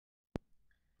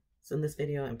So in this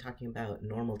video, I'm talking about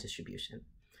normal distribution.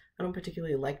 I don't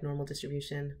particularly like normal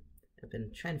distribution. I've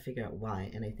been trying to figure out why,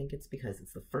 and I think it's because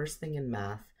it's the first thing in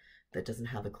math that doesn't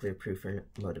have a clear proof or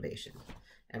motivation.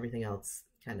 Everything else,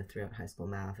 kind of throughout high school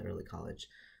math, early college,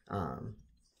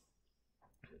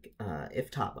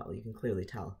 if taught well, you can clearly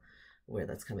tell where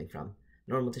that's coming from.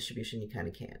 Normal distribution, you kind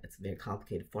of can't. It's a very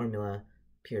complicated formula,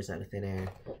 appears out of thin air.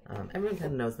 Everyone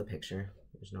kind of knows the picture.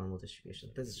 There's normal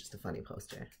distribution. This is just a funny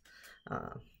poster.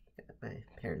 My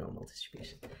paranormal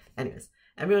distribution. Anyways,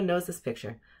 everyone knows this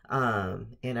picture,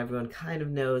 and everyone kind of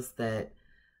knows that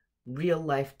real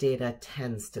life data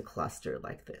tends to cluster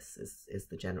like this is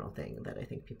the general thing that I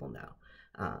think people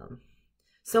know.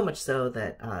 So much so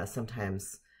that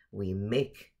sometimes we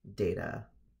make data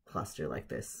cluster like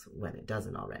this when it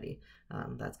doesn't already.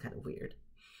 That's kind of weird.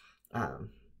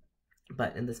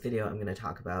 But in this video, I'm going to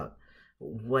talk about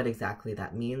what exactly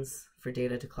that means for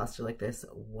data to cluster like this,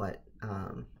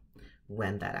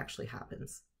 when that actually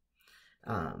happens.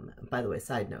 By the way,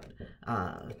 side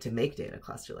note, to make data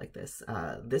cluster like this,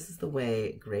 this is the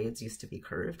way grades used to be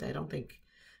curved. I don't think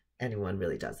anyone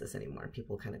really does this anymore.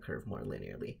 People kind of curve more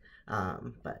linearly,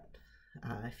 but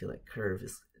I feel like curve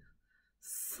is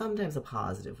sometimes a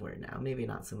positive word now, maybe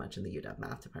not so much in the UW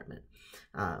math department,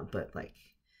 but like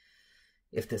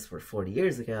if this were 40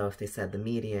 years ago, if they said the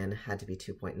median had to be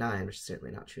 2.9, which is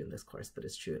certainly not true in this course, but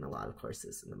it's true in a lot of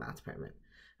courses in the math department,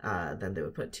 then they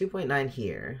would put 2.9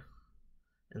 here,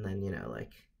 and then, you know,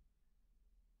 like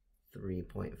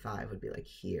 3.5 would be like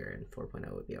here, and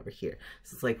 4.0 would be over here.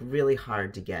 So it's like really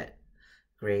hard to get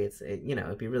grades. You know,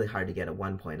 it'd be really hard to get a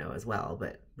 1.0 as well,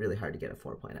 but really hard to get a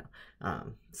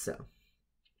 4.0. So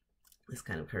this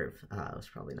kind of curve was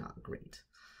probably not great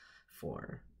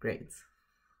for grades.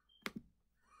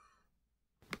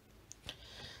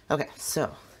 Okay,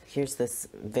 so here's this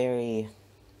very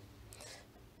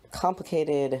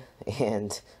complicated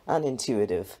and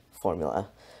unintuitive formula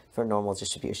for normal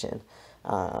distribution.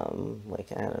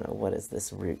 Like, I don't know, what is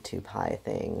this root 2 pi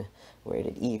thing? Where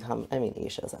did e come? I mean, e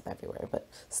shows up everywhere, but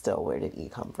still, where did e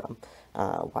come from?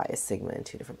 Why is sigma in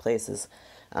two different places?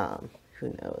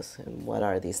 Who knows? And what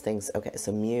are these things? Okay,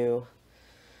 so mu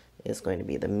is going to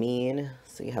be the mean.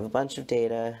 So you have a bunch of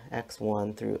data,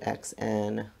 x1 through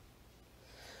xn,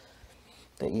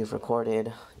 that you've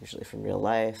recorded, usually from real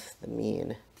life. The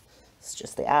mean is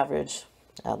just the average.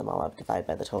 Add them all up, divide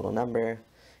by the total number,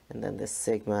 and then this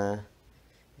sigma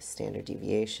is standard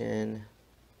deviation.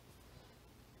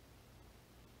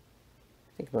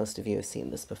 I think most of you have seen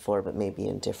this before, but maybe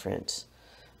in different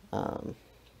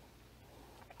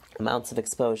amounts of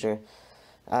exposure.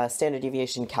 Standard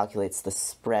deviation calculates the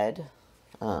spread.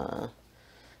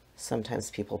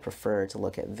 Sometimes people prefer to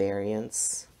look at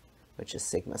variance, which is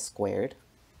sigma squared.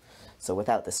 So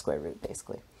without the square root,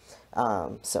 basically.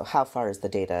 So how far is the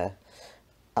data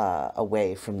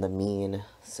away from the mean?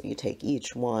 So you take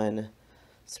each one,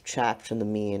 subtract from the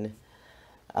mean.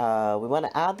 We want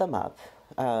to add them up.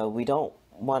 We don't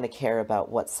want to care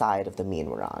about what side of the mean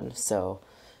we're on. So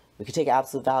we could take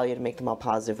absolute value to make them all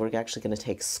positive. We're actually going to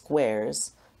take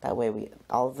squares. That way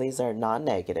all of these are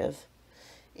non-negative.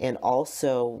 And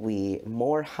also we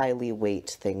more highly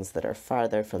weight things that are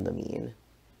farther from the mean.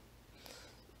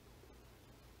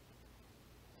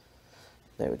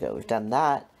 There we go, we've done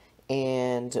that.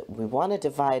 And we want to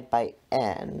divide by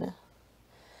n,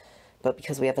 but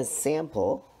because we have a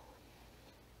sample,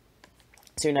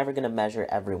 so you're never going to measure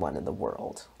everyone in the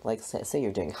world. Like say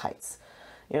you're doing heights.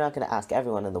 You're not going to ask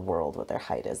everyone in the world what their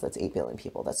height is. That's 8 billion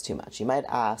people. That's too much. You might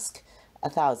ask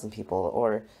 1,000 people,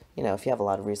 or, you know, if you have a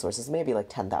lot of resources, maybe like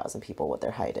 10,000 people what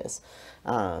their height is.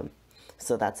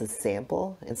 So that's a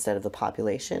sample instead of the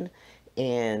population.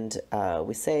 And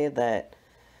we say that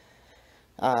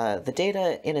the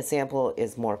data in a sample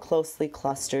is more closely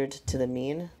clustered to the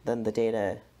mean than the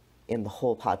data in the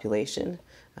whole population.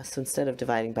 So instead of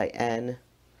dividing by n,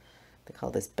 they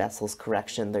call this Bessel's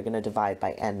correction, they're going to divide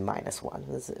by n minus 1.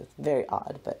 This is very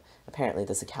odd, but apparently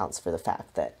this accounts for the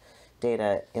fact that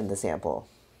data in the sample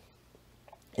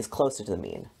is closer to the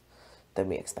mean than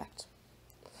we expect.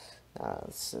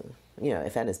 So, you know,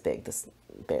 if n is big, this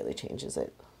barely changes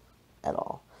it at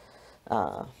all.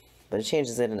 But it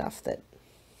changes it enough that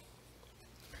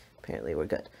apparently we're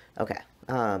good. Okay,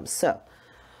 so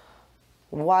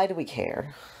why do we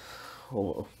care?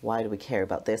 Well, why do we care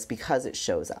about this? Because it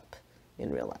shows up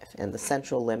in real life. And the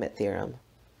central limit theorem,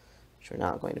 which we're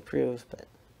not going to prove, but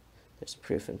there's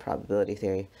proof in probability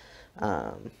theory.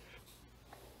 The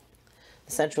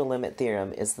central limit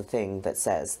theorem is the thing that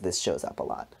says this shows up a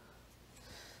lot.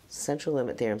 Central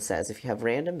limit theorem says if you have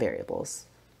random variables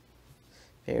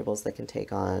that can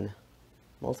take on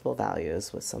multiple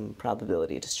values with some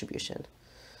probability distribution,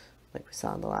 like we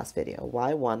saw in the last video,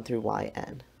 y1 through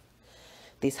yn.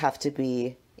 These have to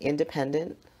be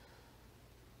independent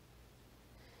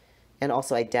and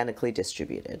also identically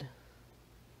distributed.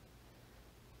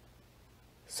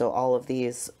 So all of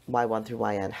these y1 through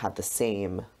yn have the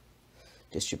same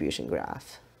distribution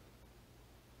graph.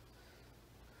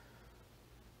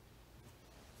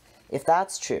 If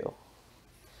that's true,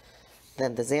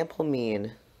 then the sample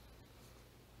mean,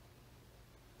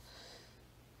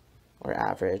 or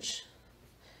average,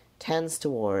 tends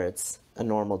towards a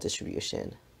normal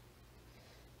distribution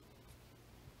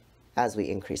as we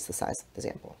increase the size of the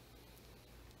sample.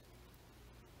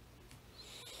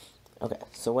 Okay,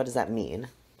 so what does that mean?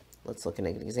 Let's look at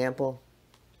an example.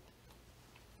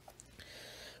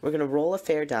 We're going to roll a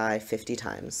fair die 50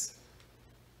 times.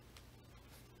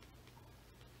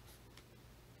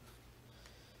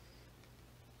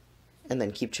 And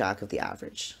then keep track of the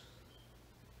average.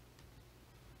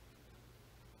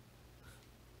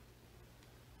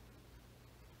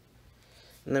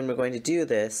 And then we're going to do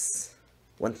this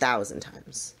 1,000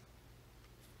 times.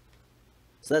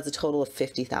 So that's a total of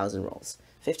 50,000 rolls.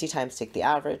 50 times, take the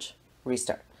average,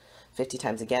 restart. 50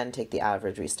 times again, take the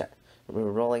average, restart. We're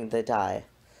rolling the die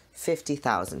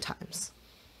 50,000 times.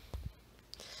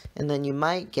 And then you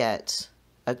might get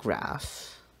a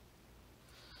graph.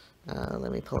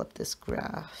 Let me pull up this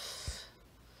graph.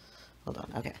 Hold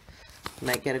on, okay. You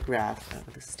might get a graph. Oh,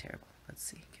 this is terrible. Let's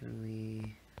see, can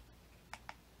we...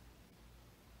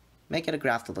 Might get a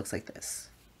graph that looks like this.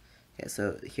 Okay,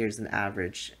 so here's an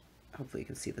average. Hopefully you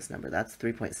can see this number. That's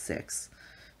 3.6.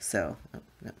 So, oh,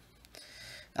 no.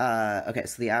 Okay,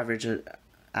 so the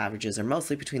averages are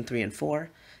mostly between 3 and 4.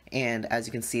 And as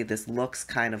you can see, this looks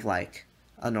kind of like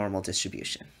a normal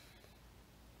distribution.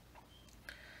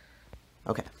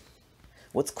 Okay.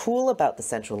 What's cool about the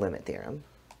central limit theorem,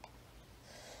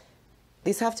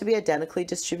 these have to be identically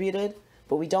distributed,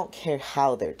 but we don't care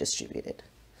how they're distributed.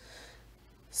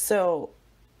 So,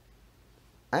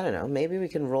 I don't know, maybe we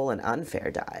can roll an unfair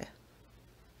die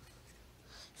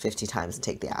 50 times and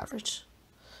take the average,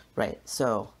 right?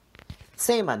 So,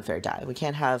 same unfair die. We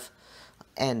can't have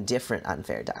n different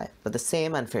unfair die, but the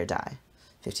same unfair die.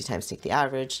 50 times, take the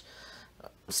average,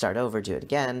 start over, do it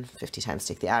again, 50 times,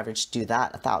 take the average, do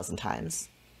that 1,000 times.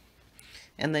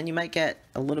 And then you might get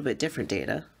a little bit different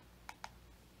data.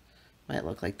 Might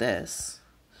look like this.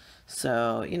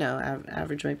 So, you know,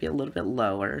 average might be a little bit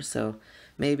lower. So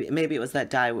maybe it was that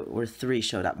die where 3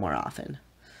 showed up more often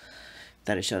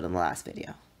that I showed in the last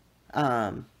video.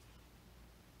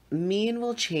 Mean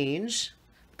will change,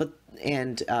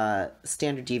 and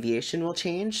standard deviation will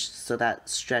change. So that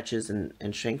stretches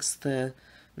and shrinks the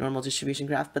normal distribution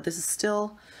graph. But this is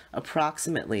still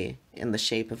approximately in the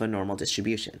shape of a normal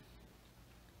distribution.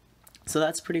 So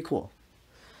that's pretty cool.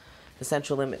 The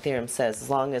central limit theorem says as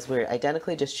long as we're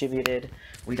identically distributed,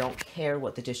 we don't care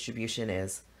what the distribution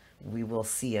is, we will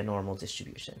see a normal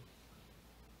distribution.